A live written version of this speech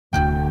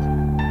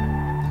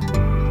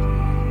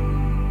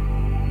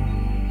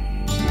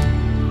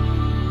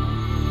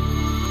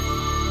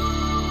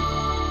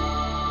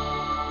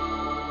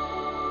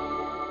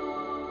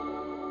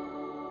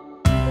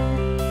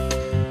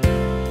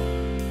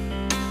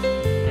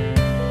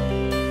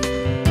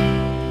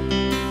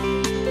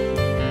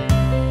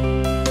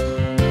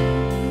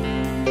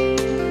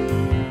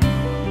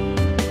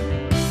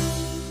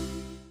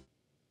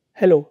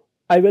Hello,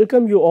 I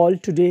welcome you all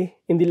today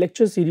in the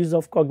lecture series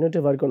of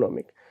Cognitive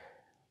Ergonomic.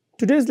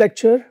 Today's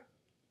lecture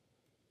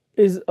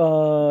is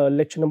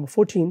lecture number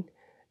 14,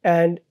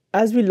 and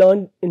as we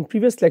learned in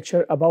previous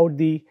lecture about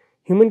the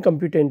human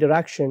computer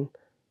interaction,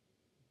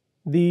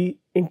 the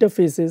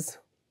interfaces,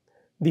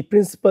 the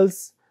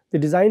principles, the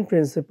design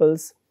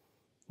principles,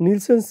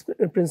 Nielsen's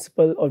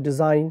principle of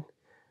design,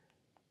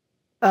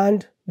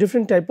 and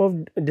different type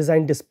of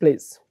design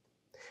displays.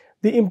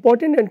 The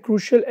important and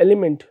crucial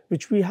element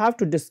which we have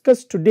to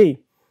discuss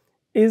today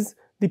is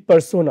the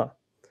persona.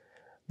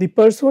 The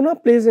persona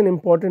plays an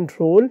important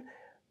role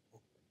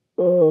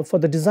for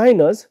the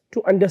designers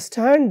to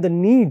understand the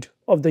need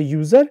of the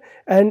user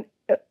and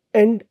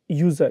end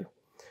user.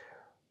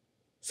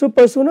 So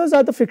personas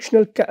are the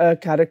fictional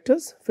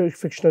characters,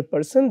 fictional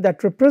person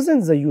that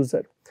represents the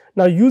user.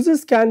 Now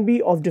users can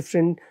be of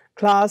different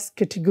class,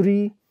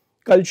 category,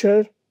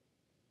 culture,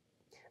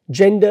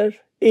 gender,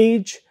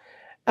 age,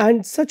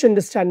 and such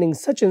understanding,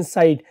 such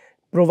insight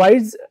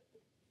provides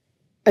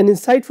an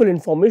insightful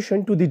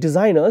information to the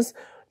designers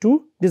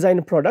to design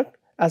a product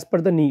as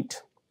per the need.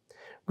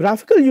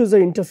 Graphical user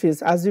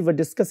interface, as we were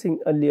discussing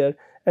earlier,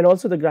 and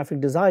also the graphic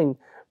design,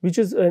 which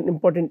is an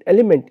important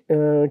element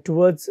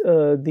towards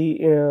the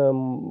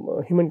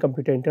human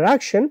computer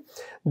interaction,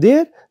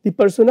 there the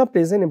persona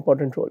plays an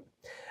important role.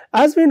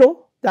 As we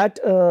know that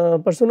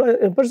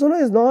persona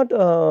is not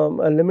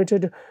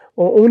limited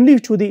only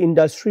to the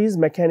industries,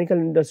 mechanical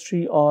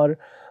industry or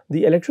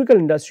the electrical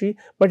industry,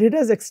 but it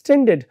has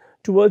extended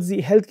towards the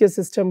healthcare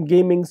system,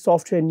 gaming,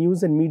 software,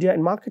 news and media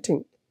and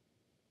marketing.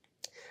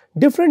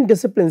 Different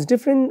disciplines,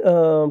 different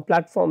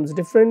platforms,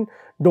 different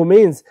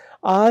domains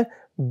are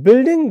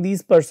building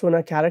these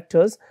persona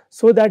characters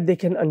so that they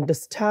can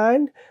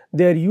understand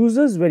their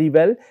users very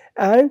well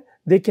and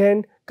they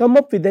can come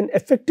up with an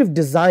effective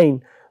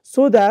design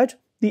so that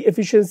the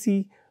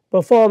efficiency,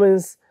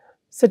 performance,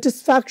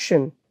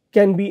 satisfaction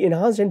can be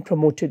enhanced and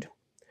promoted.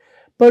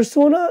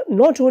 Persona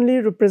not only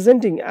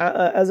representing,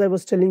 as I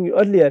was telling you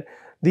earlier,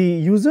 the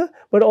user,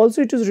 but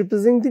also it is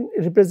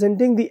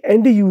representing the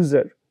end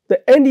user.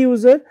 The end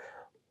user,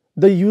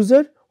 the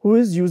user who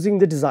is using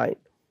the design,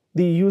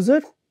 the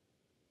user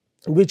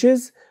which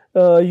is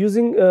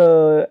using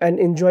and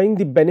enjoying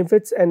the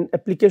benefits and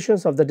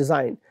applications of the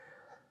design,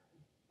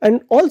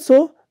 and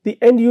also the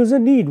end user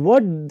need,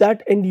 what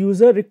that end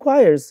user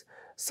requires.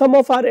 Some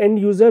of our end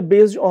user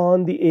based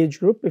on the age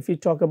group, if we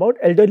talk about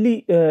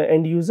elderly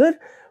end user,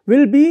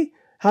 will be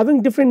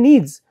having different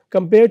needs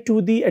compared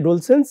to the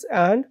adolescents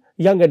and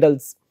young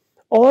adults.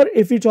 Or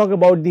if we talk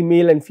about the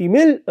male and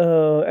female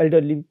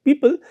elderly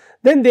people,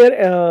 then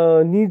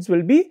their needs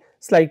will be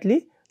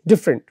slightly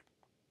different.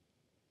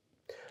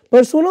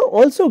 Persona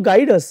also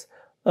guide us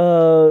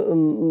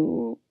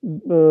the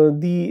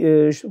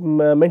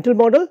mental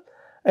model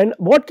and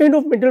what kind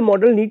of mental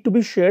model need to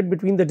be shared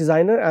between the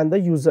designer and the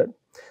user.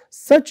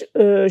 Such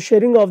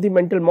sharing of the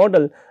mental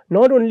model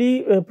not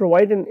only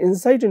provide an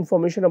insight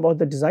information about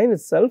the design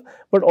itself,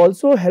 but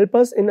also help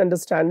us in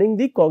understanding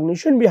the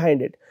cognition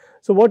behind it.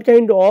 So what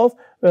kind of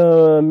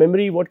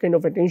memory, what kind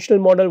of attentional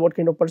model, what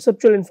kind of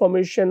perceptual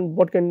information,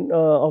 what kind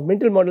of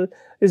mental model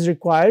is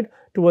required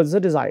towards the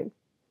design.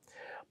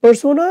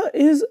 Persona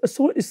is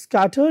so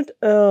scattered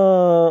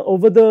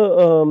over the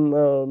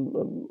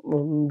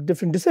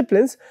different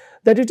disciplines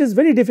that it is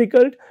very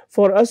difficult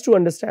for us to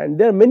understand.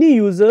 There are many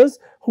users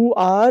who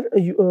are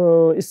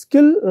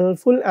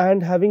skillful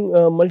and having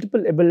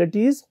multiple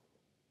abilities.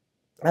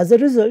 As a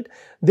result,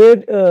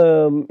 their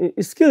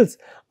skills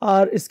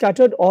are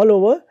scattered all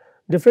over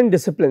different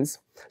disciplines.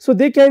 So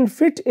they can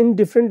fit in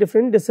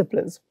different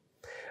disciplines.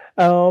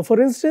 For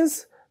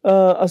instance,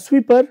 a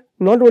sweeper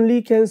not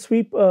only can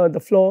sweep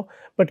the floor,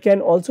 but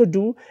can also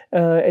do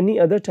any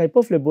other type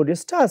of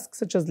laborious task,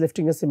 such as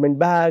lifting a cement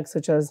bag,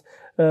 such as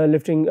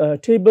lifting a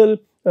table,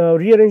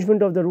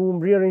 rearrangement of the room,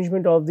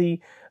 rearrangement of the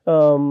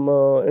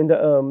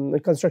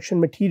construction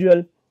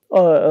material,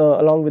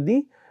 along with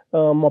the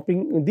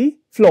mopping the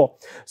floor.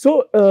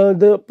 So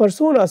the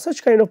persona,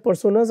 such kind of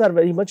personas are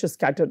very much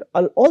scattered.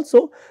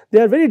 Also, they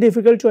are very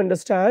difficult to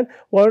understand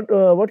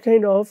what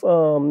kind of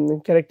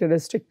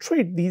characteristic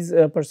trait these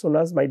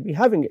personas might be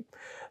having it.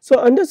 So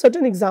under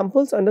certain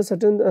examples, under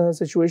certain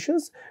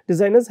situations,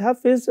 designers have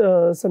faced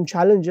some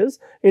challenges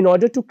in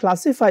order to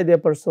classify their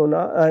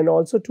persona and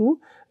also to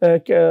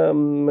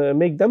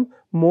make them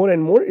more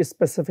and more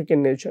specific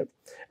in nature.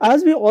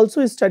 As we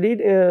also studied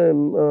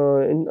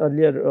in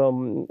earlier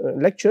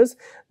lectures,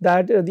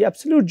 that the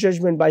absolute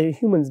judgment by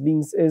human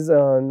beings is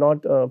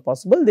not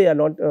possible. They are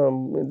not,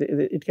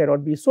 it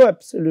cannot be so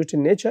absolute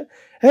in nature.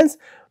 Hence,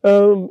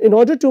 in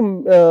order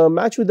to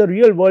match with the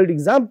real world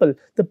example,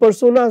 the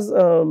personas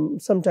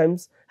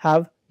sometimes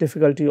have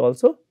difficulty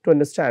also to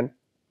understand.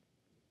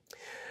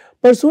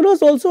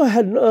 Personas also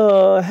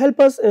help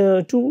us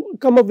to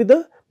come up with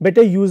a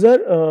better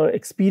user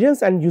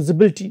experience and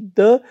usability,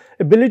 the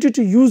ability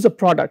to use a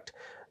product,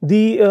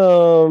 the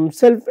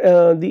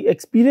the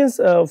experience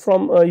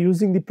from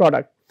using the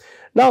product.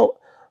 Now,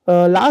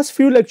 last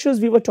few lectures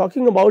we were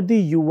talking about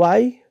the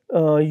UI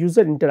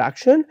user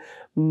interaction,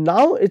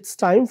 Now it's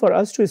time for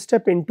us to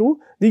step into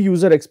the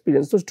user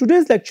experience. So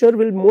today's lecture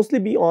will mostly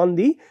be on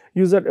the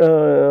user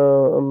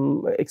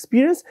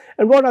experience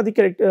and what are the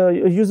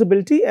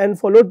usability, and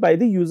followed by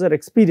the user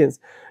experience.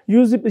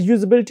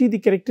 Usability, the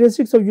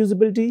characteristics of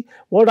usability,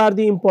 what are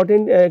the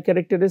important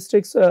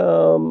characteristics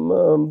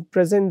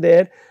present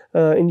there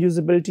in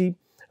usability,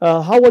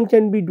 how one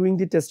can be doing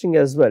the testing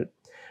as well.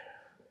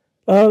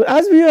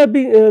 As we have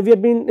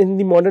been in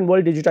the modern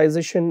world,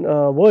 digitization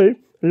world,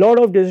 a lot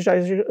of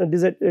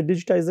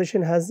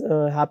digitization has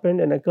happened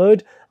and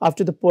occurred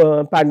after the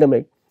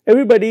pandemic.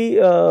 Everybody,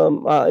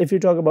 if you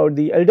talk about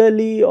the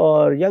elderly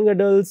or young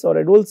adults or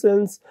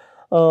adolescents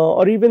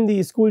or even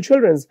the school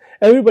children,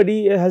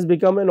 everybody has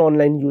become an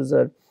online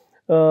user.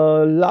 The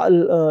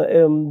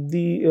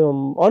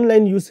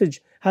online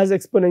usage has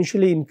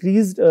exponentially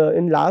increased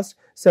in last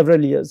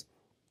several years.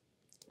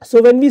 So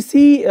when we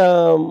see,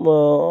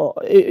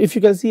 if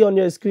you can see on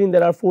your screen,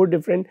 there are 4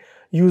 different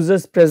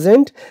users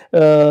present,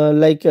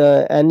 like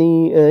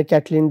Annie,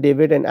 Kathleen,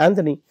 David and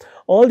Anthony.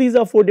 All these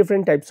are 4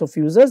 different types of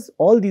users.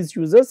 All these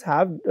users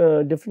have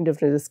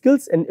different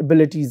skills and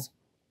abilities.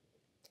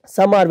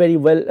 Some are very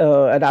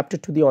well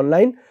adapted to the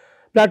online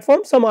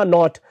platform, some are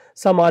not.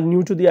 Some are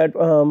new to the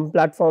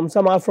platform,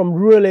 some are from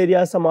rural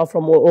areas, some are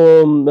from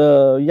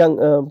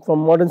from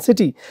modern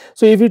city.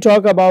 So if you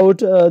talk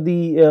about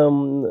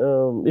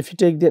if you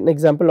take an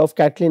example of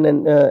Kathleen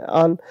and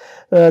Anne,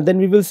 then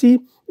we will see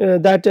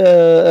that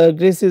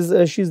Grace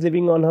is she's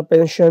living on her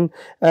pension,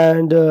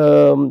 and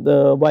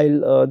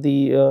while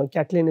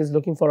Kathleen is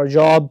looking for a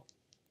job.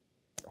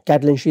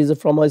 Kathleen, she is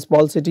from a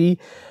small city,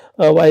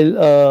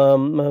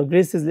 while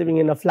Grace is living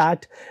in a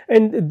flat,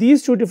 and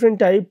these 2 different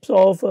types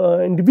of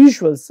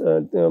individuals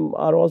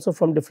are also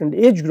from different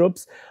age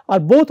groups,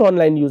 are both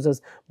online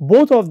users.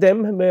 Both of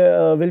them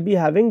will be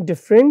having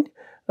different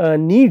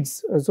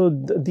needs. So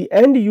the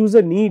end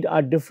user need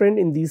are different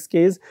in this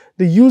case,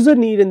 the user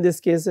need in this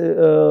case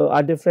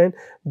are different.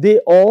 They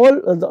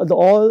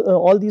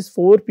all these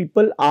 4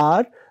 people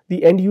are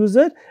the end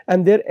user,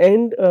 and their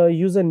end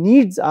user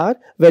needs are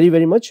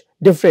very much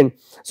different.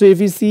 So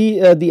if you see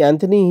the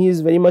Anthony, he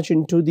is very much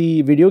into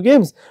the video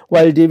games,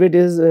 while David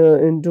is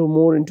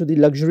more into the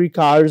luxury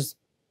cars,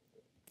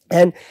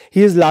 and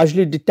he is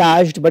largely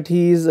detached, but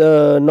he is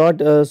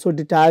not so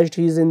detached.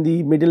 He is in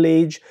the middle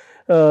age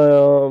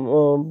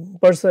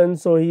person,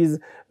 so he is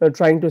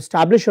trying to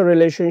establish a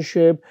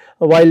relationship,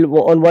 while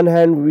on one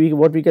hand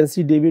what we can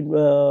see, David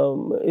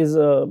is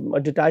a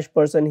detached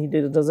person. He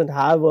doesn't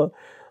have a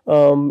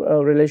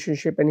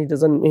relationship, and he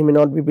may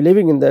not be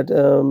believing in that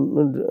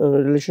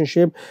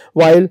relationship,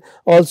 while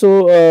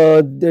also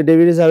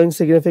David is having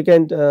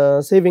significant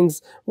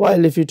savings,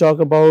 while if you talk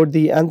about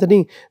the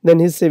Anthony, then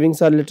his savings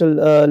are little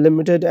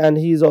limited, and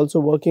he is also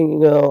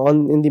working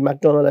in the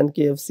McDonald's and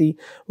KFC,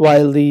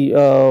 while the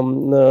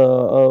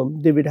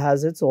David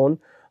has its own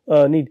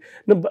need.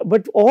 No,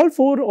 but all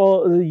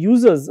 4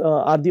 users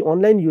are the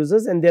online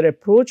users, and their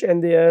approach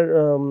and their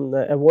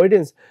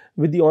avoidance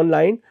with the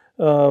online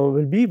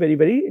will be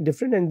very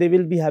different, and they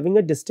will be having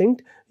a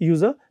distinct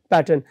user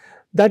pattern.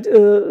 That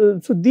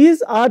so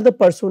these are the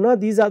persona,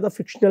 these are the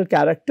fictional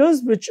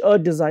characters which a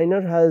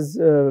designer has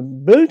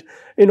built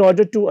in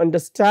order to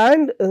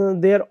understand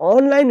their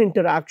online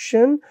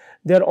interaction,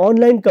 their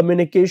online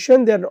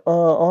communication, their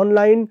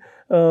online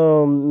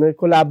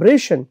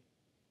collaboration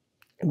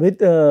with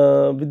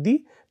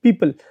the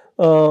people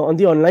on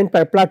the online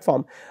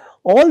platform.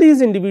 All these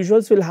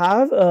individuals will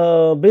have,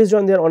 based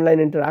on their online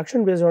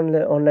interaction, based on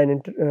their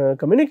online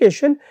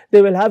communication,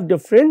 they will have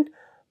different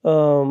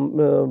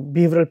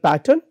behavioral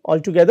pattern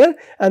altogether,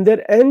 and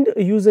their end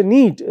user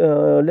need.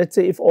 Let us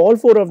say if all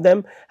 4 of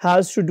them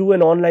has to do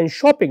an online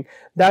shopping,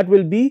 that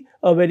will be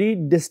a very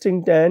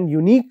distinct and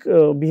unique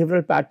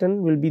behavioral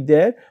pattern will be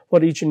there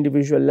for each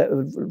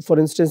individual. For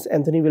instance,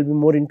 Anthony will be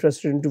more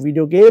interested into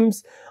video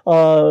games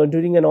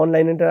during an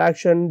online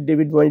interaction.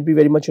 David might be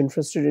very much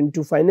interested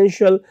into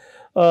financial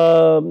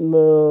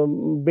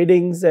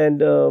biddings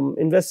and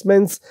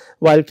investments,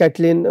 while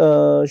Kathleen,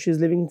 she is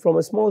living from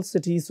a small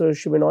city, so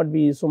she may not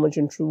be so much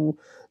into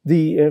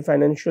the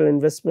financial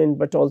investment,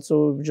 but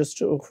also just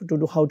to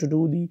do how to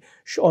do the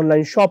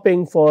online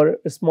shopping for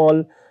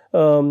small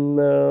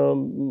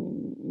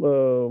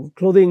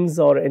clothings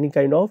or any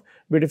kind of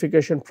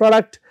beautification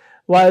product,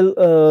 while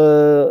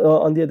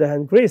on the other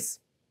hand Grace,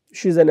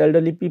 she is an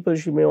elderly people,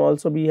 she may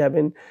also be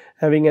having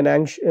an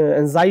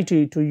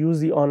anxiety to use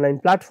the online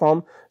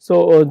platform.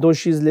 So though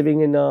she is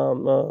living in a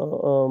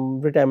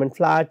retirement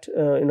flat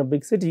in a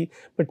big city,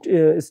 but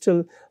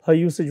still her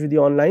usage with the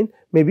online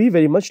may be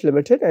very much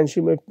limited, and she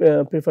may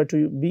prefer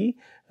to be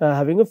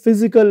having a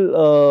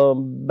physical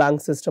bank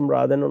system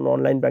rather than an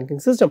online banking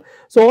system.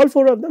 So all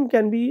 4 of them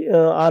can be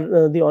are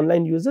the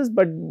online users,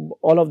 but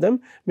all of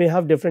them may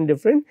have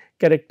different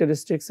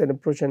characteristics and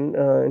approach and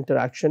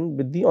interaction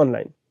with the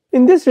online.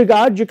 In this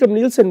regard, Jacob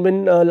Nielsen,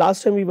 when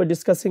last time we were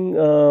discussing,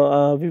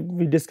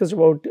 we discussed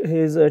about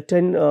his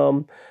 10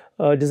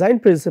 design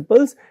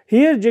principles.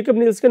 Here Jacob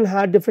Nielsen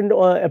had different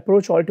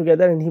approach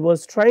altogether, and he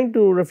was trying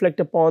to reflect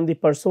upon the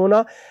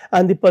persona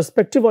and the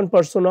perspective on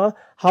persona,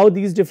 how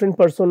these different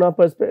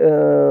personas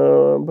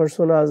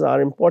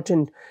are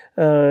important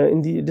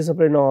in the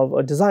discipline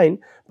of design.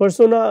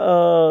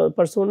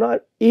 Persona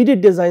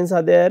aided designs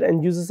are there,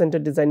 and user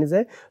centered design is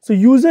there. So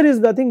user is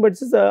nothing but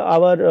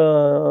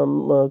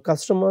our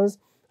customers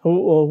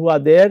who are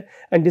there,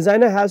 and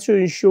designer has to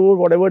ensure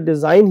whatever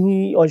design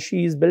he or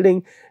she is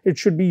building, it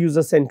should be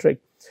user centric.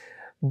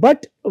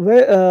 But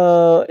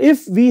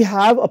if we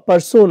have a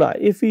persona,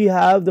 if we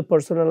have the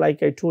persona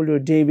like I told you,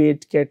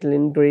 David,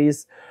 Caitlin,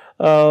 Grace,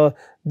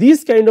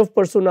 these kind of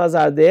personas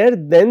are there,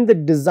 then the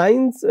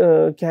designs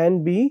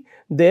can be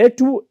there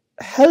to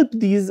help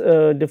these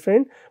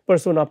different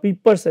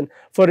person.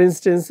 For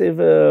instance, if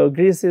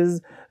Grace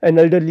is an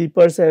elderly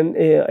person,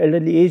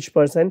 elderly age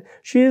person,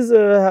 she is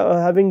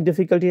having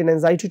difficulty and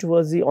anxiety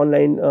towards the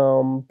online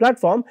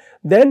platform,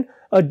 then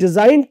a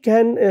design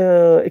can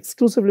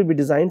exclusively be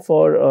designed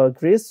for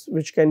Grace,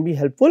 which can be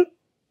helpful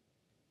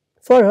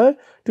for her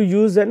to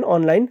use an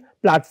online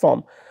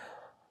platform.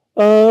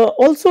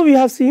 Also we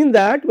have seen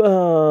that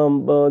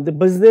the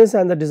business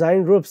and the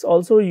design groups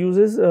also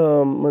uses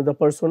the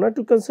persona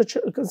to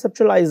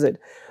conceptualize it.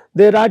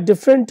 There are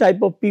different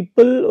type of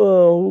people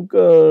who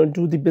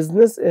do the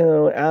business,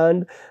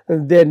 and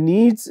their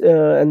needs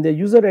and their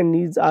user end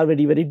needs are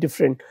very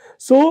different.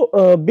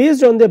 So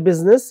based on their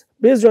business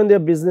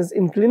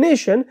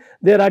inclination,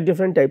 there are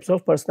different types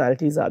of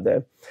personalities are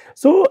there.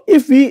 So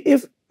if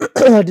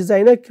a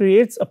designer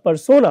creates a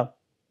persona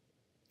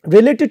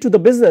related to the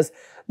business,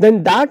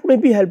 then that may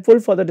be helpful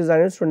for the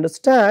designers to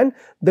understand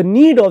the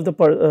need of the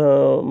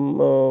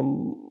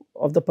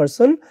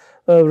person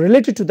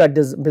related to that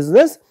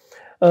business.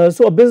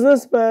 So a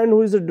businessman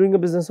who is doing a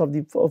business of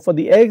for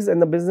the eggs,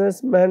 and the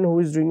businessman who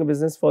is doing a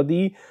business for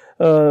the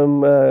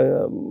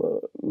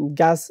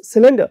gas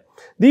cylinder,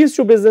 these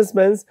two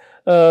businessmen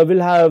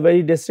will have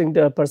very distinct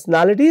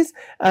personalities,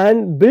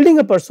 and building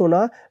a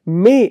persona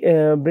may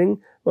bring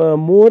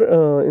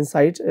more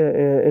insight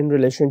in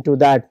relation to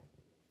that.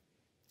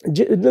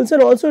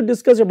 Nielsen also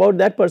discussed about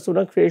that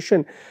persona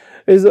creation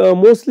is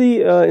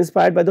mostly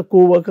inspired by the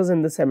co-workers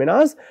in the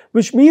seminars,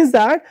 which means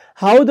that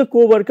how the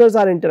co-workers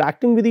are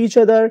interacting with each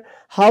other,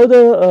 how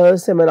the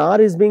seminar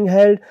is being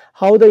held,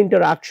 how the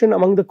interaction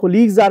among the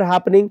colleagues are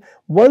happening.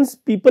 Once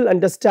people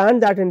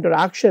understand that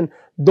interaction,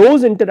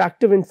 those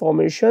interactive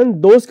information,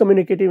 those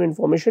communicative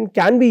information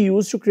can be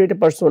used to create a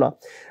persona.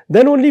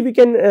 Then only we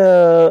can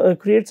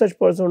create such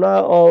persona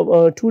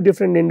of two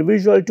different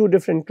individual, two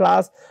different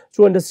class,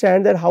 to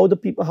understand that how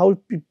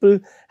people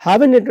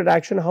have an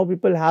interaction, how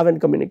people have a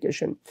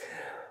communication.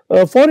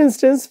 For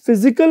instance,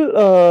 physical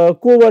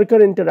co-worker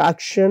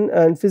interaction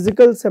and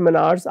physical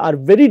seminars are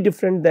very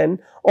different than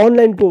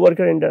online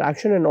co-worker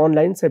interaction and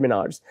online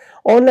seminars.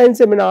 Online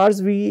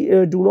seminars, we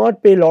do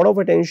not pay a lot of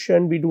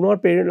attention. We do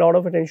not pay a lot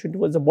of attention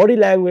towards the body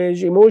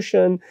language,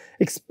 emotion,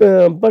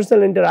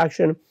 personal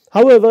interaction.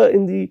 However,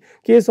 in the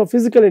case of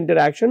physical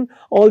interaction,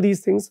 all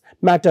these things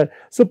matter.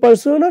 So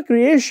persona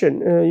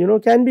creation,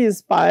 can be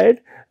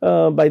inspired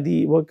by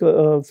the work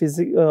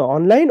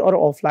online or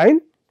offline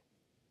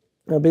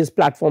based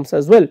platforms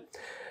as well.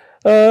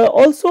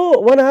 Also,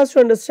 one has to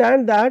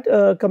understand that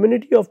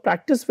community of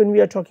practice, when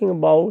we are talking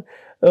about,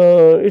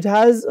 it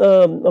has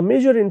a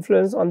major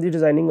influence on the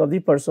designing of the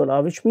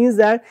persona, which means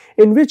that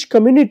in which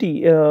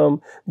community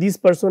these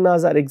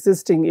personas are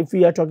existing. If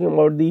we are talking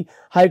about the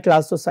high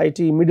class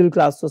society, middle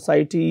class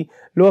society,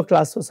 lower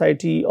class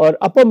society, or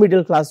upper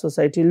middle class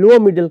society, lower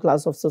middle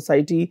class of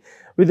society,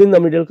 within the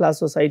middle class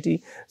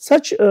society,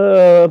 such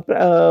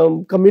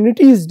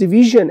communities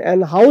division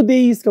and how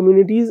these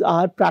communities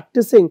are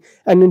practicing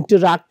and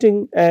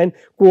interacting and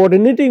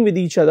coordinating with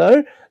each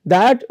other,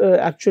 that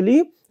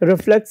actually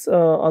reflects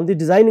on the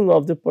designing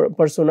of the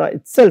persona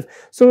itself.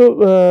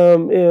 So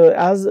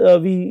as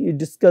we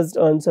discussed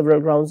on several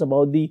grounds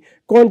about the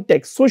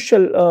context,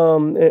 social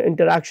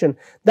interaction,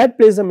 that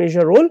plays a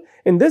major role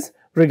in this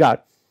regard.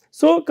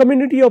 So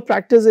community of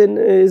practice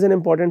is an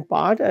important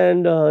part,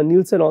 and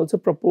Nielsen also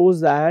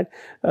proposed that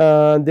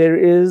there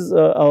is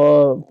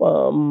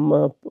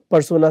a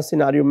persona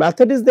scenario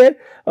method is there.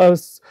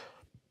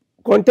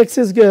 Context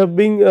is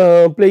playing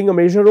a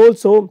major role.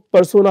 So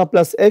persona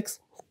plus X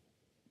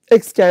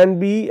can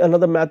be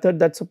another method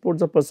that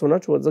supports a persona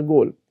towards a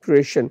goal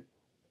creation.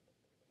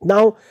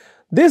 Now,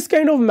 this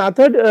kind of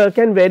method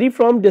can vary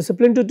from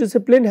discipline to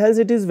discipline, hence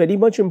it is very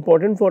much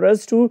important for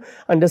us to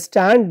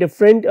understand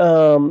different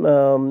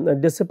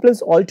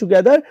disciplines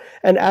altogether.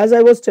 And as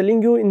I was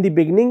telling you in the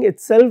beginning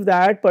itself,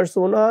 that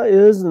persona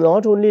is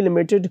not only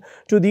limited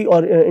to the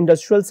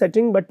industrial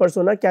setting, but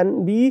persona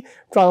can be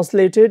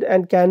translated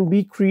and can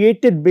be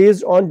created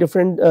based on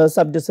different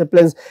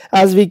sub-disciplines.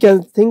 As we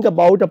can think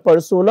about a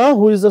persona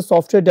who is a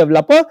software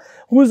developer,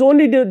 who is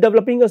only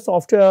developing a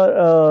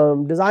software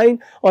design,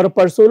 or a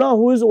persona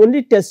who is only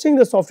actually testing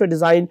the software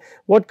design,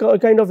 what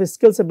kind of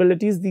skills,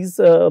 abilities these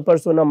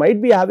persona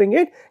might be having,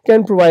 it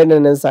can provide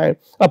an insight.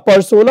 A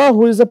persona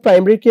who is a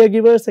primary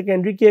caregiver,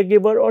 secondary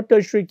caregiver, or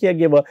tertiary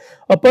caregiver,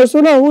 a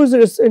persona who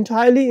is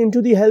entirely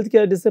into the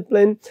healthcare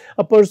discipline,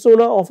 a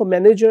persona of a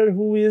manager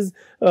who is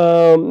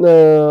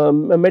a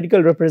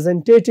medical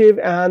representative,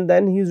 and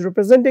then he is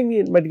representing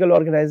the medical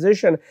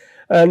organization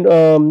and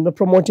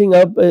promoting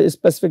up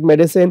specific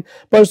medicine.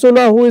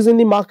 Persona who is in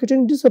the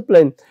marketing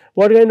discipline,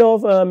 what kind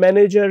of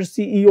manager,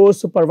 CEO,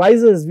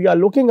 supervisors we are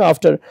looking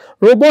after.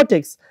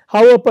 Robotics,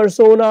 how a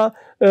persona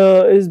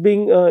is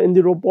being in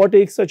the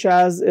robotics, such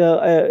as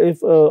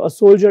if a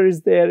soldier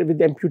is there with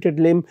the amputated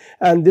limb,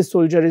 and this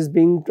soldier is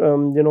being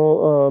provided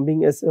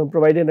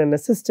an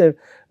assistive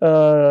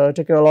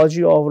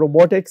technology of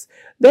robotics,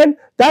 then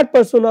that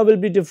persona will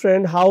be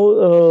different,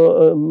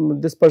 how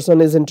this person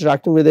is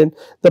interacting with it.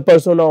 The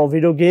persona of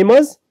video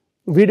gamers,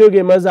 video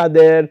gamers are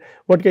there,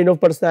 what kind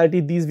of personality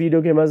these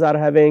video gamers are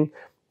having.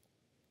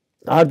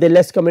 Are they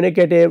less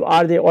communicative?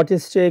 Are they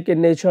autistic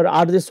in nature?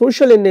 Are they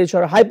social in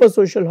nature?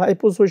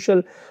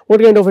 Hyposocial?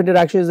 What kind of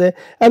interaction is there?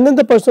 And then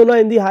the persona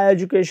in the higher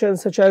education,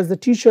 such as the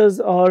teachers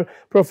or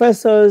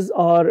professors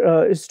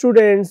or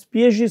students,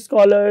 PhD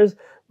scholars,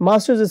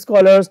 master's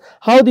scholars,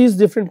 how these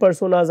different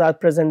personas are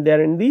present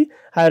there in the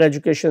higher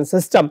education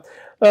system.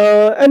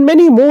 And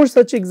many more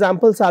such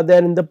examples are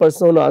there in the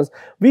personas.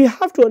 We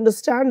have to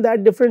understand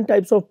that different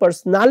types of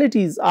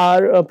personalities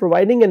are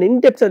providing an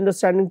in-depth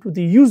understanding to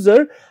the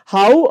user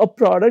how a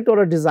product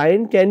or a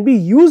design can be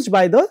used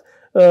by the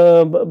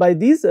by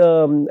these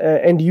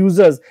end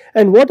users,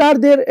 and what are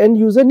their end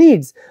user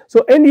needs.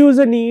 So end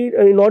user need,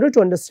 in order to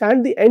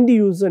understand the end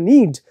user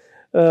need,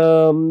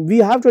 we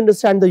have to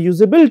understand the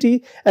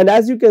usability, and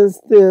as you can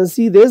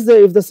see this,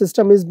 if the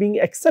system is being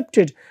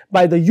accepted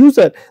by the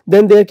user,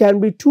 then there can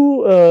be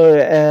two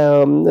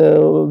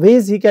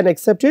ways he can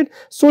accept it.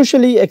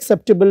 Socially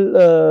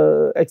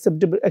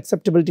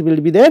acceptability will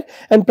be there,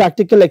 and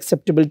practical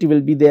acceptability will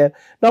be there.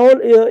 Now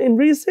in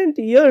recent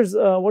years,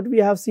 what we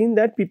have seen,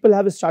 that people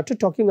have started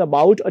talking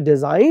about a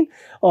design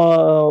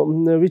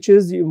which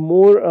is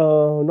more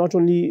not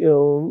only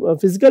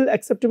physical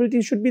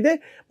acceptability should be there,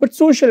 but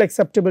social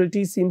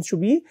acceptability seems to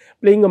be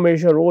playing a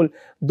major role.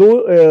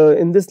 Though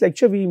in this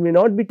lecture we may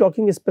not be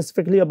talking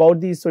specifically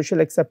about the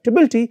social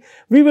acceptability,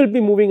 we will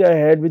be moving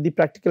ahead with the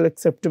practical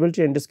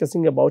acceptability and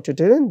discussing about it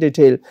in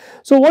detail.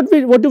 So what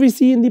do we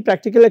see in the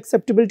practical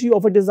acceptability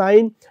of a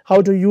design,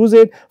 how to use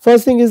it?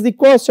 First thing is the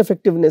cost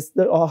effectiveness,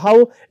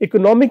 how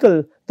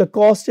economical the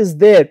cost is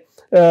there.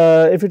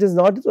 If it is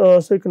not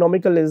so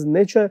economical in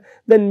nature,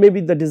 then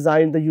maybe the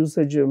design, the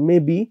usage may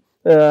be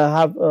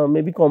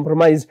maybe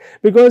compromised,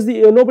 because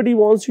nobody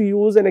wants to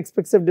use an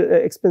expensive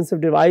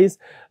device.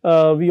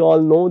 We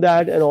all know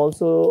that, and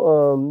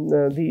also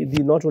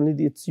not only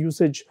its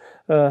usage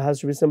has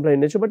to be simpler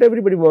in nature, but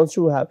everybody wants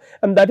to have,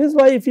 and that is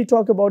why if we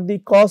talk about the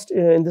cost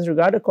in this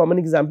regard, a common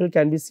example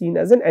can be seen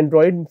as an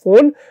Android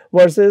phone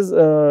versus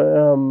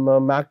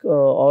Mac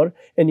or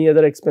any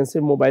other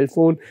expensive mobile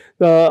phone.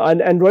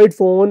 An Android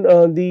phone,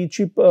 the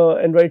cheap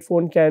Android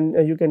phone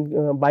you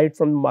can buy it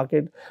from the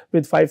market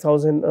with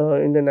 5,000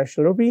 international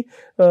rupee.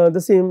 The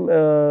same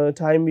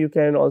time you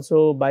can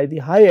also buy the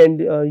high end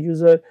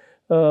user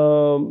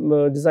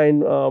design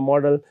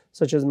model,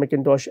 such as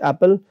Macintosh,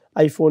 Apple,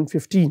 iPhone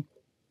 15.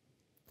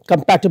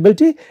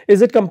 Compatibility,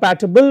 is it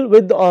compatible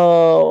with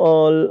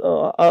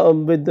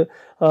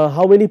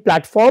how many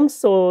platforms?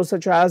 So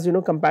such as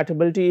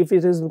compatibility, if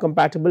it is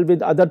compatible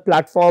with other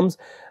platforms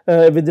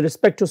with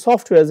respect to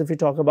softwares, if we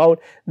talk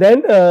about,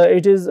 then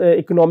it is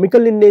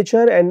economical in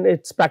nature, and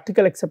its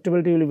practical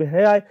acceptability will be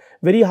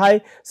very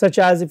high, such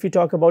as if we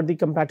talk about the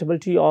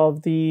compatibility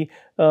of the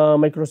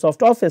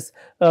Microsoft Office.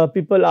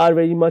 People are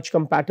very much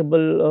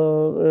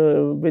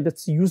compatible with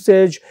its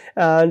usage,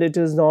 and it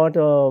is not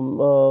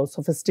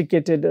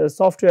sophisticated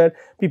software.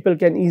 People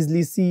can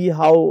easily see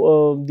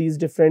how these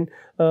different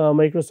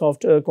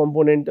Microsoft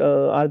component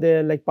are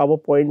there, like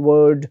PowerPoint,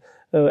 Word,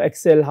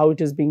 Excel, how it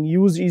is being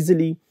used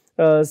easily.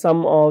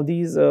 Some of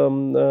these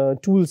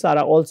tools are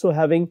also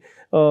having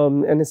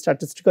a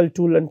statistical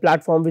tool and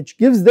platform which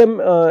gives them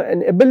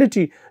an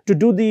ability to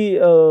do the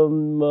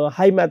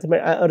high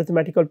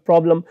arithmetical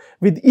problem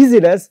with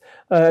easiness,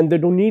 and they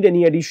don't need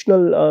any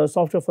additional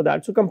software for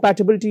that. So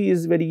compatibility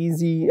is very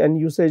easy, and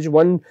usage,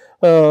 one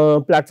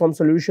platform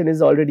solution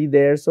is already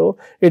there, so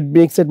it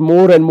makes it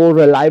more and more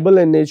reliable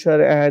in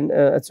nature, and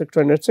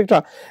etc. and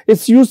etc.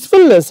 Its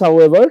usefulness,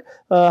 however,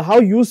 how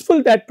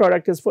useful that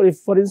product is for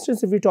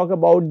instance, if we talk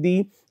about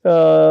the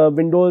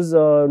Windows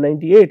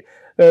 98,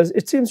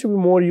 it seems to be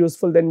more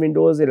useful than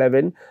Windows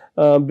 11,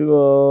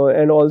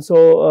 and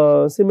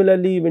also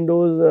similarly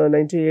Windows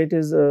 98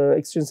 is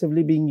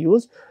extensively being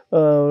used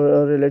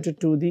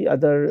related to the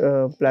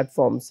other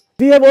platforms.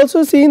 We have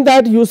also seen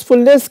that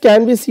usefulness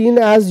can be seen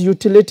as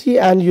utility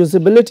and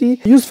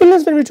usability.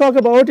 Usefulness, when we talk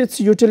about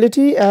its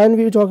utility and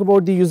we talk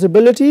about the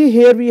usability,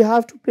 here we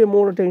have to pay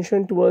more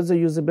attention towards the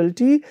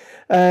usability,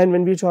 and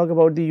when we talk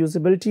about the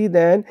usability,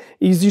 then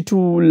easy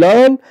to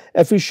learn,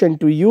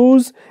 efficient to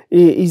use,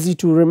 easy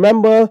to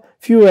remember,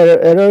 few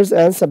errors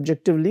and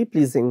subjectively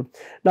pleasing.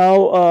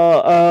 Now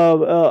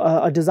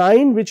a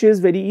design which is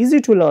very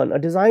easy to learn, a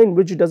design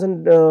which does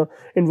not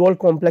involve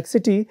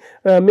complexity,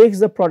 makes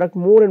the product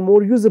more and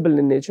more usable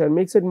in nature,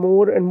 makes it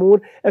more and more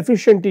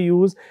efficient to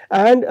use,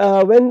 and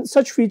when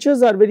such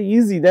features are very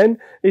easy, then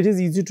it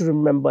is easy to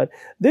remember.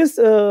 This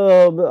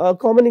a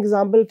common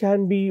example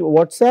can be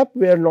WhatsApp,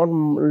 where not a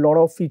lot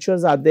of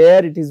features are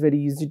there. It is very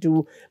easy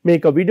to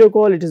make a video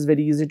call, it is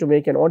very easy to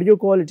make an audio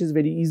call, it is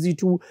very easy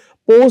to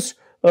post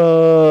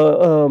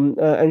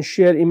and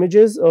share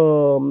images.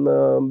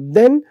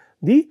 Then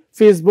the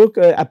Facebook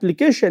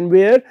application,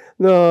 where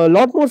a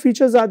lot more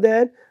features are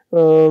there,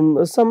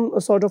 some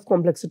sort of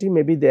complexity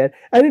may be there,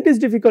 and it is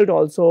difficult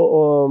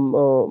also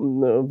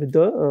with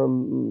the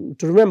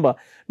to remember.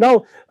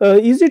 Now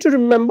easy to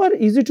remember,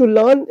 easy to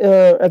learn,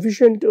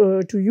 efficient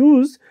to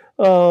use,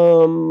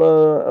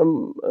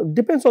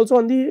 depends also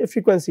on the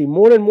frequency.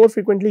 More and more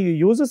frequently you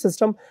use a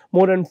system,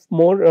 more and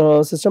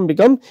more system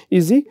become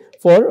easy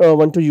for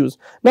one to use.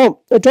 Now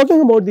talking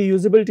about the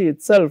usability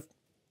itself,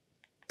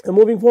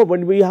 moving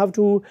forward, we have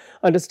to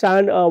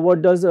understand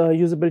what does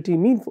usability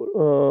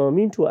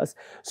mean to us.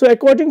 So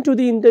according to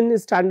the International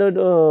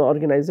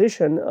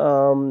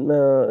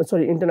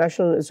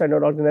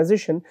Standard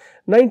Organization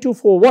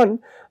 9241,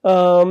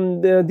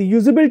 the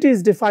usability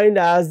is defined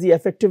as the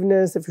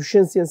effectiveness,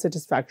 efficiency and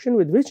satisfaction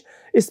with which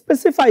a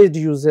specified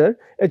user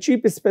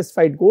achieve a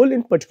specified goal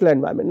in particular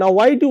environment. Now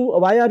why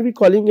are we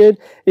calling it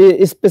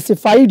a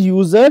specified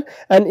user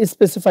and a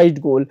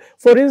specified goal?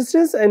 For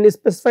instance, a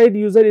specified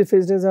user, if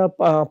it is a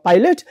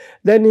pilot,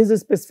 then his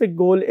specific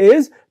goal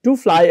is to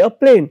fly a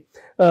plane.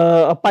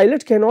 A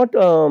pilot cannot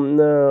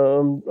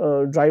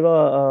drive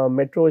a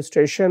metro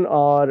station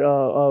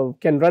or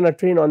can run a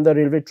train on the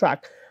railway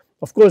track.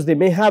 Of course, they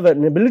may have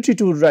an ability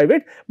to drive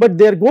it, but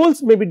their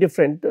goals may be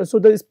different. So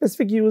the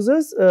specific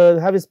users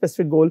have a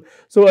specific goal.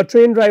 So a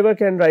train driver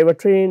can drive a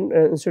train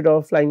instead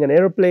of flying an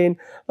aeroplane.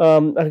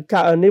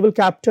 A naval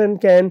captain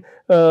can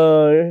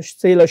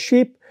sail a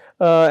ship.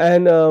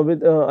 And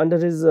with under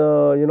his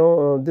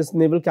this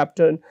naval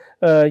captain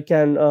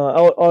can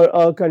or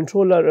a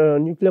controller,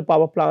 nuclear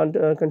power plant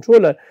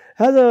controller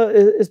has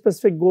a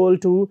specific goal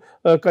to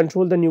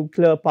control the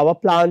nuclear power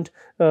plant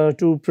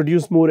to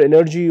produce more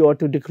energy or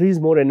to decrease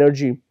more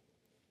energy.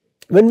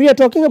 When we are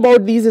talking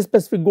about these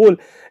specific goal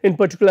in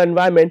particular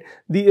environment,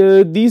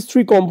 these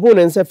three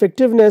components,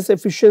 effectiveness,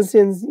 efficiency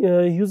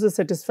and user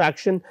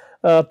satisfaction,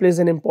 plays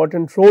an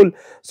important role.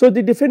 So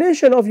the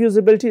definition of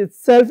usability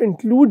itself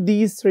include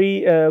these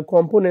three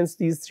components,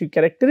 these three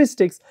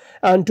characteristics.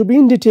 And to be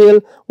in detail,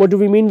 what do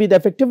we mean with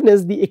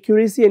effectiveness? The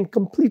accuracy and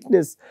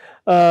completeness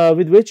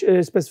with which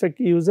a specific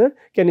user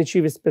can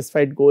achieve a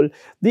specified goal.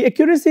 The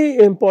accuracy,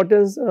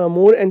 importance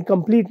more, and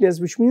completeness,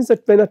 which means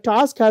that when a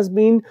task has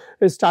been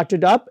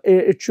started up,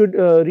 it should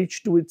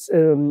reach to its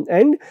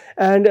end,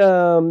 and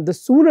the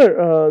sooner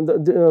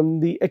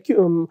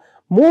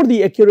more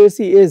the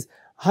accuracy is,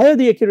 higher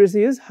the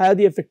accuracy is, higher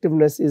the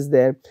effectiveness is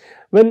there.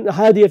 When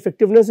higher the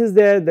effectiveness is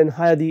there, then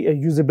higher the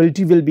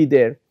usability will be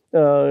there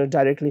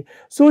directly.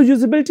 So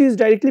usability is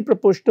directly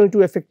proportional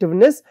to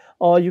effectiveness,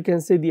 or you can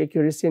say the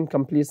accuracy and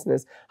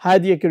completeness. Higher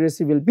the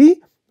accuracy will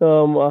be,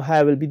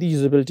 higher will be the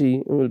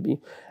usability will be.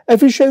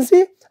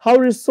 Efficiency, how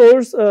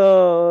resources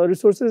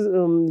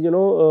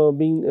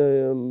being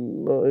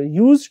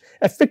used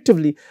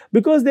effectively,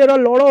 because there are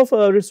a lot of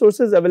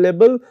resources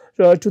available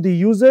to the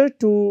user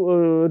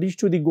to reach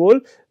to the goal,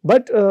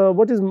 but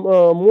what is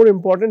more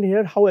important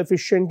here, how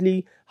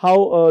efficiently,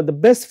 how the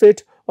best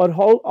fit or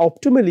how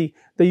optimally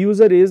the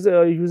user is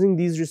using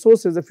these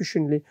resources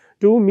efficiently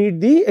to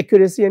meet the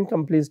accuracy and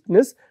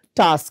completeness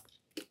task.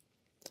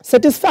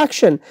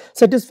 Satisfaction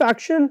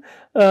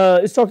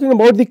is talking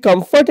about the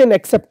comfort and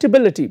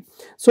acceptability.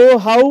 So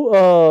how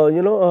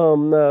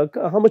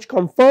how much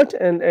comfort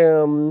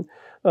and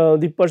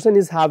the person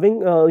is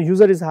having,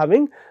 user is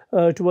having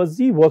towards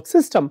the work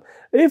system.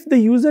 If the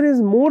user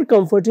is more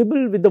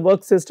comfortable with the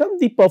work system,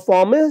 the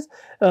performance,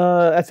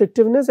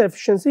 effectiveness,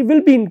 efficiency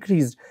will be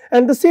increased,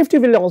 and the safety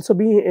will also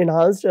be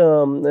enhanced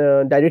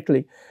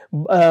directly.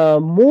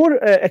 More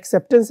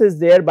acceptance is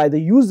there by the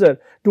user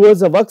towards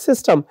the work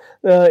system,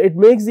 it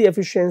makes the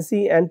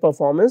efficiency and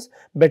performance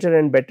better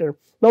and better.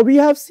 Now we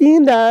have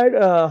seen that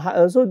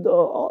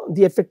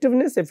the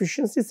effectiveness,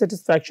 efficiency,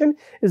 satisfaction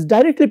is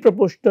directly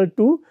proportional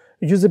to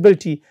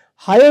usability.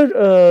 Higher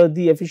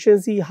the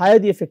efficiency, higher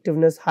the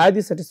effectiveness, higher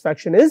the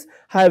satisfaction is,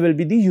 higher will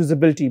be the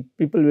usability.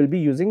 People will be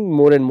using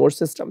more and more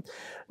system.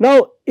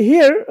 Now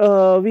here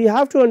we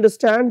have to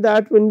understand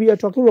that when we are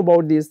talking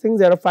about these things,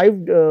 there are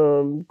 5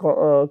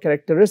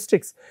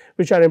 characteristics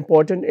which are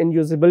important in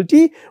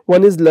usability.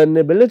 One is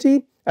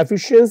learnability,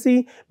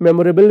 efficiency,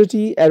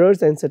 memorability,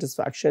 errors and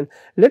satisfaction.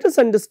 Let us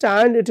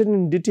understand it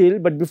in detail,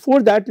 but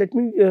before that let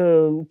me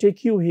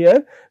take you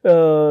here,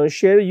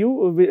 share you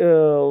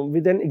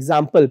with an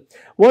example.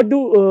 What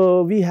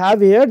do we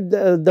have here?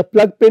 The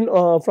plug pin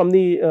from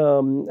the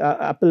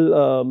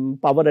Apple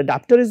power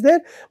adapter is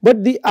there,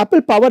 but the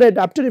Apple power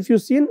adapter adapter, if you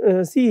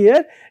see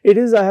here, it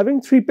is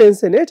having 3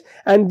 pins in it,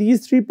 and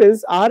these 3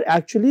 pins are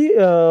actually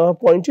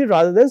pointed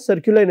rather than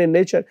circular in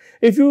nature.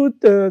 If you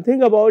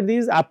think about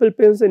these Apple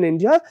pins in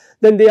India,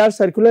 then they are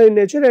circular in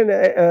nature,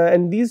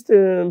 and these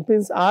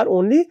pins are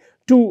only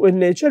 2 in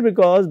nature,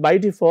 because by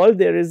default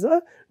there is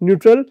a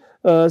neutral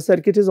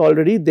circuit is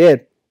already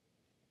there.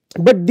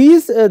 But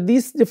these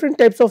different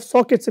types of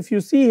sockets, if you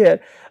see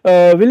here,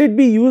 will it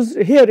be used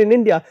here in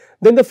India,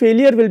 then the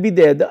failure will be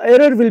there, the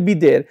error will be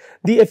there,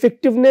 the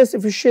effectiveness,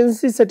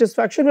 efficiency,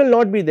 satisfaction will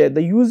not be there.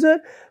 The user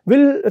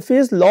will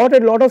face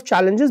lot of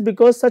challenges,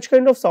 because such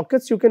kind of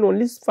sockets you can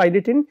only find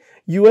it in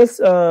US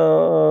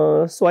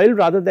soil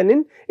rather than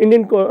in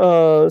Indian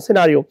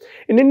scenario.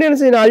 In Indian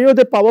scenario,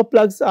 the power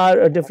plugs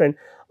are different.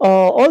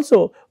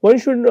 Also, one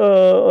should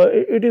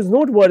it is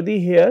noteworthy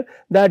here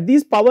that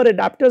these power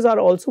adapters are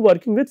also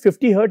working with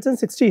 50 hertz and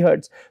 60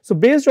 hertz. So,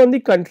 based on the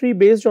country,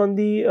 based on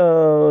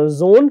the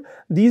zone,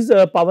 these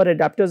power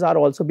adapters are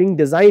also being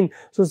designed.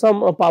 So,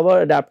 some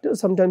power adapters,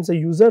 sometimes the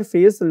user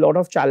face a lot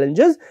of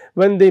challenges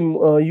when the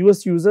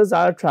US users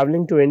are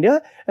traveling to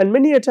India, and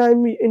many a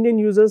time Indian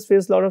users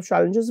face a lot of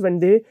challenges when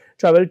they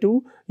travel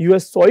to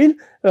US soil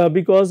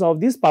because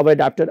of this power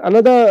adapter.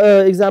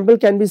 Another example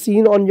can be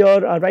seen on your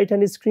right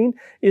hand screen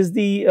is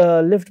the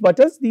lift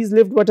buttons. These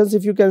lift buttons,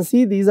 if you can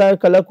see, these are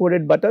color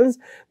coded buttons.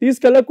 These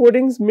color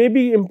codings may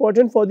be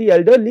important for the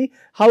elderly.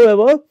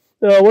 However,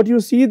 what you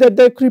see that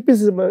the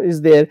creepyism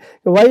is there.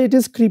 Why it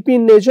is creepy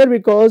in nature?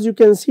 Because you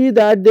can see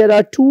that there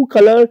are two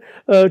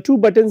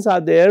buttons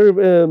are there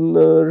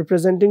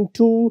representing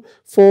 2,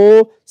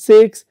 4,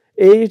 6,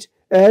 8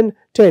 and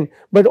 10,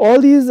 but all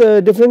these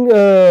different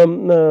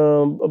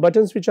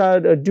buttons which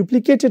are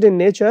duplicated in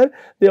nature,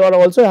 they are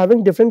also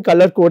having different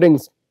color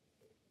codings.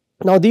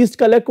 Now, these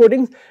color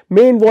codings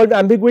may involve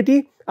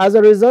ambiguity. As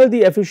a result,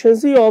 the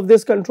efficiency of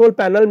this control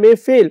panel may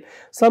fail.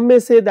 Some may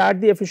say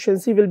that the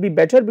efficiency will be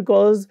better,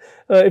 because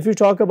if you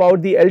talk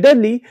about the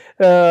elderly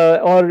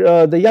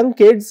or the young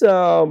kids,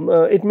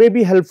 it may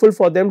be helpful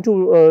for them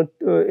to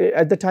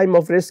at the time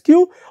of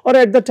rescue or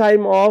at the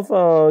time of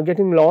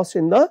getting lost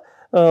in the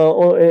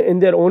in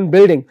their own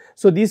building.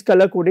 So, these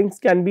color codings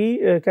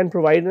can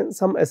provide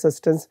some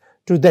assistance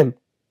to them.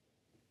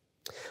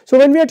 So,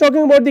 when we are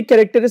talking about the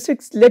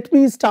characteristics, let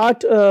me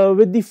start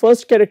with the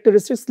first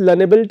characteristics,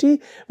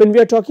 learnability. When we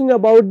are talking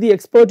about the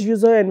expert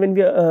user and when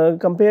we are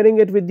comparing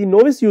it with the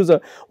novice user,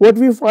 what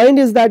we find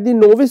is that the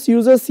novice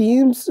user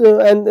seems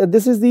and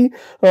this is the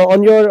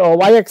on your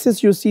y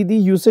axis you see the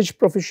usage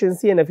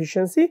proficiency and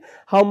efficiency,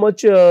 how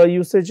much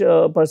usage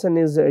a person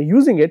is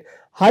using it.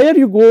 Higher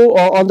you go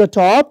on the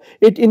top,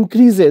 it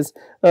increases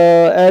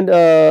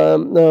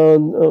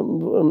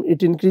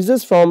it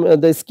increases from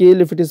the scale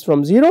if it is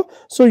from 0.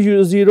 So,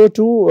 0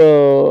 to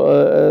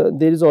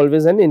there is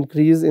always an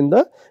increase in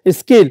the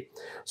scale.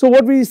 So,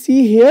 what we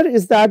see here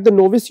is that the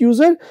novice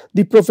user,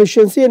 the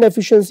proficiency and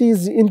efficiency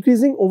is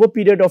increasing over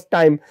period of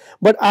time,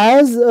 but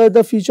as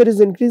the feature is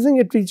increasing,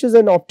 it reaches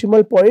an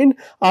optimal point.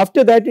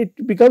 After that,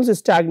 it becomes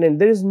stagnant.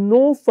 There is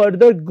no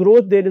further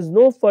growth, there is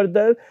no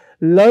further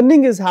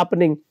learning is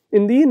happening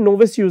in the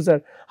novice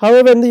user.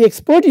 However, when the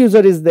expert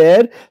user is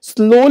there,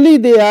 slowly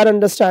they are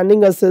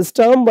understanding a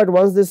system, but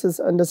once this is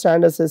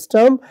understand a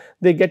system,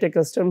 they get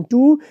accustomed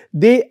to,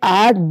 they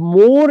add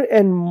more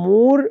and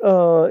more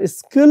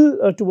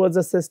skill towards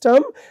the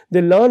system,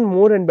 they learn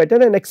more and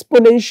better, and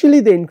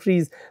exponentially they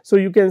increase. So,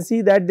 you can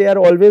see that they are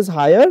always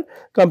higher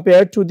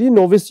compared to the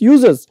novice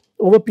users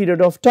over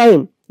period of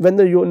time. When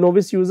the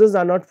novice users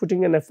are not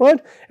putting an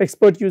effort,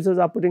 expert users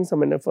are putting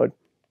some effort.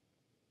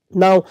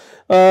 Now,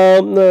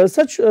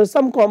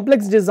 some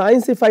complex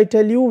designs, if I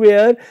tell you,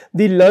 where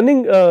the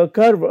learning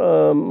curve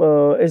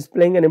is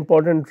playing an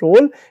important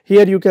role.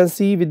 Here you can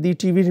see with the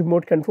TV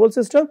remote control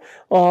system,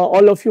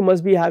 all of you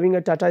must be having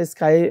a Tata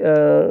Sky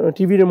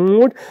TV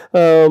remote.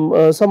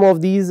 Some of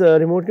these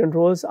remote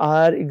controls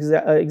are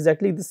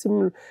exactly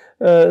the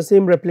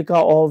same replica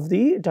of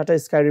the Tata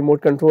Sky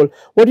remote control.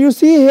 What you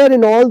see here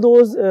in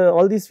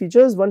all these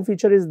features, one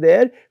feature is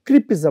there,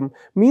 creepism,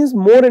 means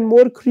more and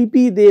more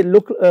creepy they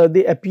look,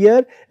 they appear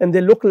and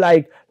they look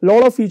like.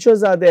 Lot of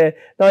features are there.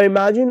 Now,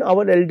 imagine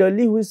our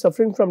elderly who is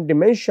suffering from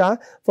dementia.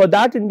 For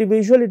that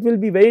individual, it will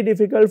be very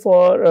difficult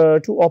for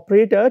to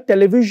operate a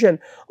television.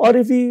 Or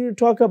if we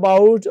talk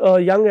about a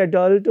young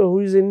adult who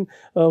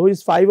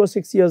is 5 or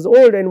 6 years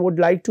old and would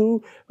like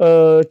to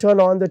turn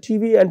on the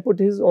TV and put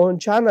his own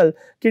channel,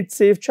 kid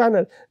safe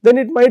channel, then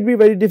it might be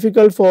very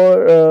difficult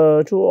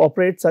for to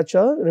operate such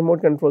a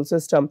remote control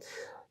system.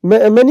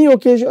 Many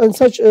occasions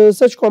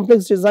such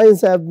complex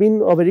designs have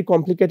been a very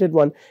complicated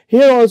one.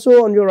 Here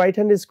also on your right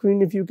hand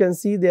screen, if you can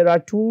see, there are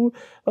two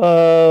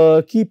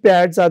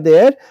keypads are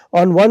there.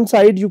 On one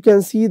side you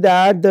can see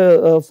that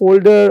the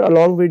folder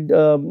along with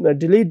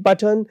delete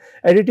button,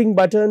 editing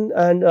button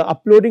and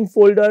uploading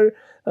folder.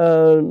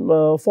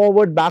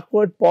 forward,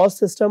 backward, pause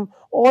system,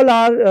 all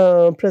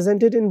are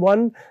presented in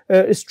one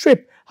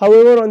strip.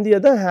 However, on the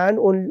other hand,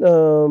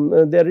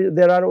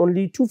 there are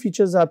only two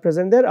features are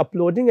present there,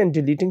 uploading and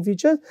deleting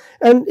features.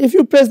 And if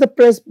you press the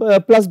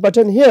plus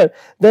button here,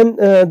 then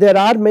there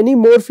are many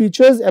more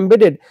features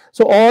embedded.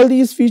 So all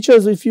these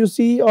features, if you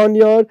see on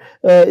your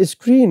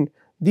screen,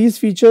 these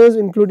features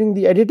including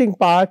the editing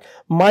part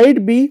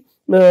might be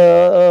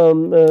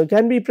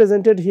can be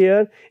presented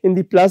here in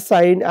the plus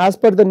sign. As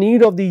per the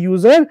need of the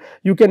user,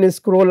 you can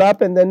scroll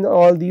up, and then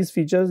all these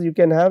features you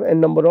can have a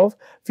number of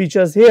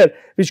features here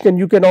which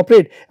you can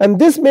operate, and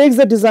this makes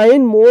the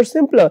design more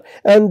simpler.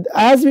 And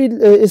as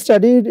we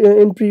studied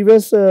in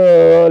previous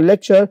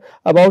lecture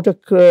about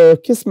a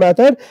KISS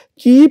method,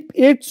 keep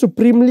it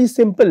supremely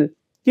simple.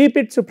 Keep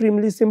it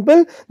supremely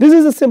simple. This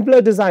is a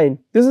simpler design.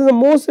 This is a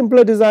more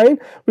simpler design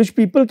which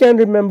people can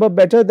remember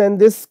better than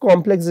this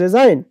complex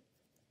design.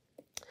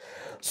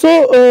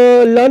 So,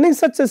 learning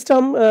such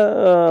system,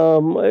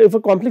 if a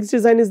complex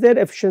design is there,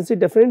 efficiency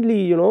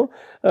definitely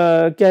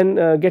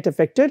can get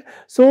affected.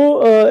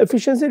 So,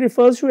 efficiency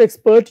refers to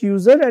expert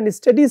user and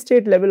steady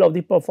state level of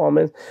the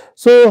performance.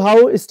 So,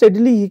 how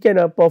steadily he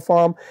can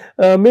perform.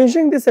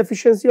 Measuring this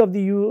efficiency of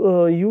the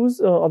use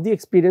of the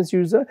experienced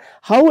user,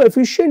 how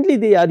efficiently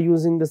they are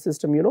using the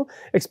system,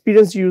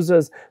 experienced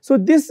users. So,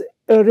 this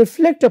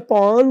reflect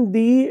upon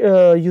the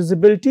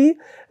usability,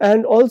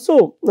 and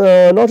also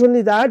not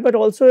only that, but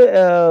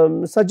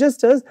also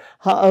suggest us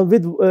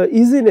with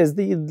easiness,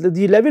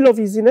 the level of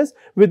easiness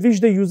with which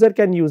the user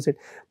can use it.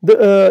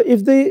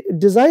 If the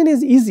design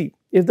is easy,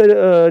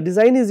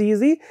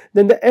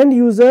 then the end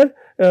user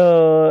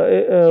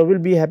will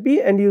be happy,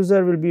 end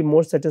user will be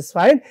more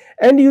satisfied,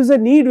 end user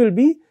need will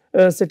be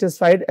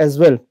satisfied as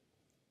well.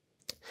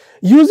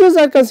 Users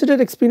are considered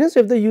experienced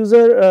if the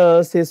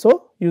user says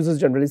so. Users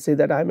generally say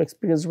that I am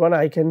experienced one,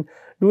 I can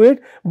do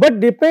it, but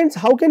depends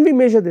how can we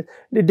measure this.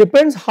 It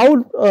depends how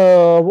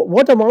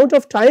what amount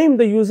of time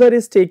the user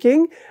is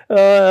taking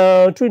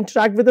to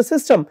interact with the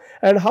system,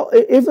 and how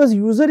if a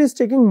user is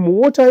taking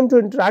more time to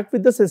interact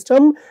with the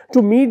system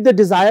to meet the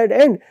desired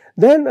end,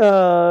 then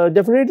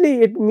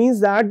definitely it means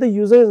that the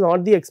user is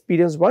not the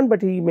experienced one,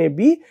 but he may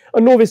be a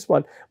novice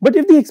one. But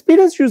if the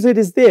experienced user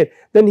is there,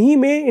 then he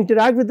may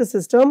interact with the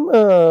system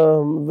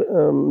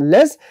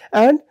less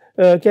and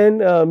can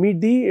meet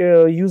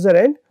the user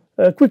end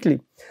quickly.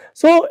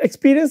 So,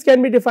 experience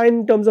can be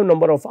defined in terms of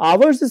number of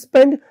hours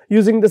spent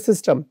using the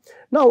system.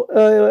 Now,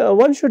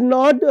 one should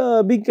not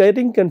be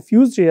getting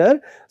confused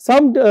here.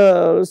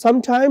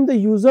 Sometime the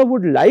user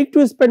would like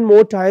to spend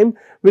more time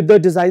with the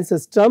design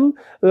system,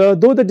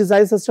 though the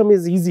design system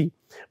is easy.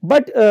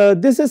 But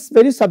this is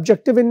very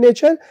subjective in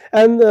nature,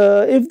 and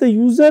if the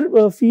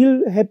user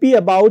feel happy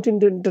about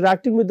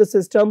interacting with the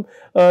system,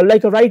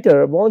 like a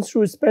writer wants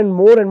to spend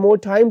more and more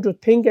time to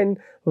think and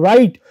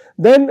write,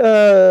 then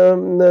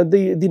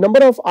the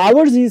number of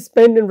hours he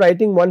spent in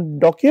writing one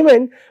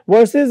document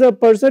versus a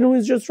person who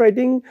is just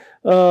writing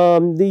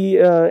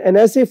an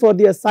essay for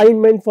the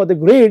assignment for the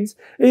grades,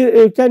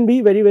 it can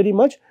be very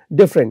much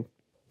different.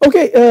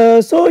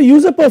 Okay, so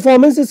user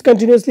performance is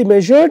continuously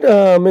measured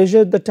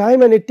the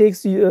time, and it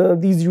takes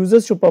these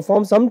users to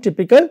perform some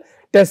typical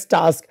test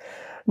task.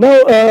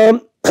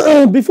 Now,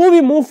 before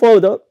we move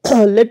further,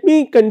 let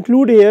me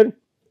conclude here.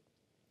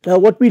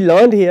 What we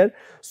learned here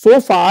so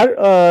far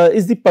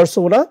is the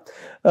persona.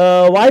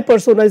 Why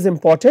persona is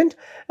important?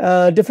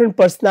 Different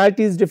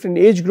personalities, different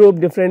age group,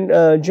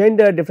 different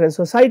gender, different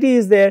society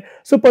is there.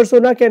 So,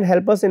 persona can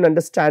help us in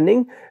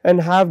understanding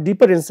and have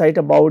deeper insight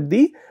about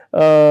the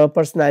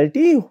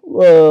personality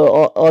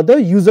or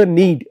the user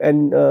need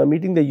and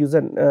meeting the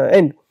user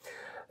end.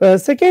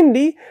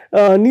 Secondly,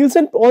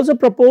 Nielsen also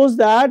proposed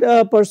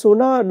that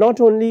persona not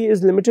only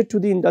is limited to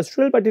the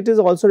industrial, but it is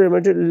also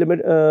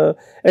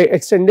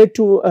extended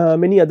to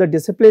many other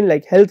disciplines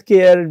like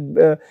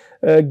healthcare,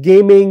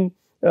 gaming,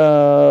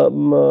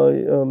 and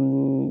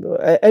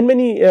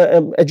many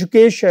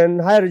education,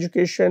 higher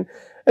education,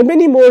 and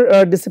many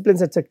more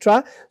disciplines,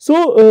 etc.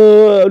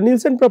 So,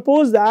 Nielsen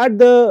proposed that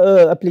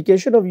the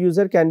application of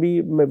user can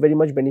be very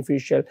much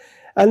beneficial.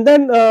 And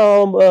then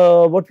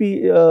what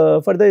we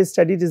further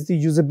studied is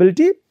the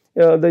usability.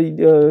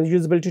 The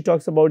usability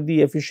talks about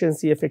the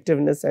efficiency,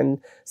 effectiveness, and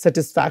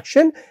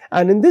satisfaction,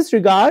 and in this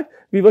regard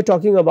we were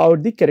talking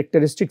about the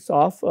characteristics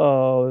of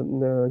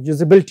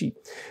usability.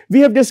 We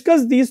have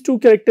discussed these two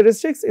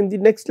characteristics. In the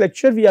next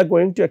lecture we are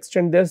going to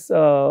extend this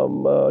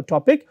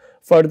topic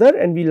further,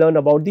 and we learn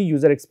about the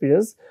user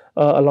experience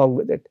along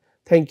with it.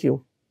 Thank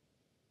you.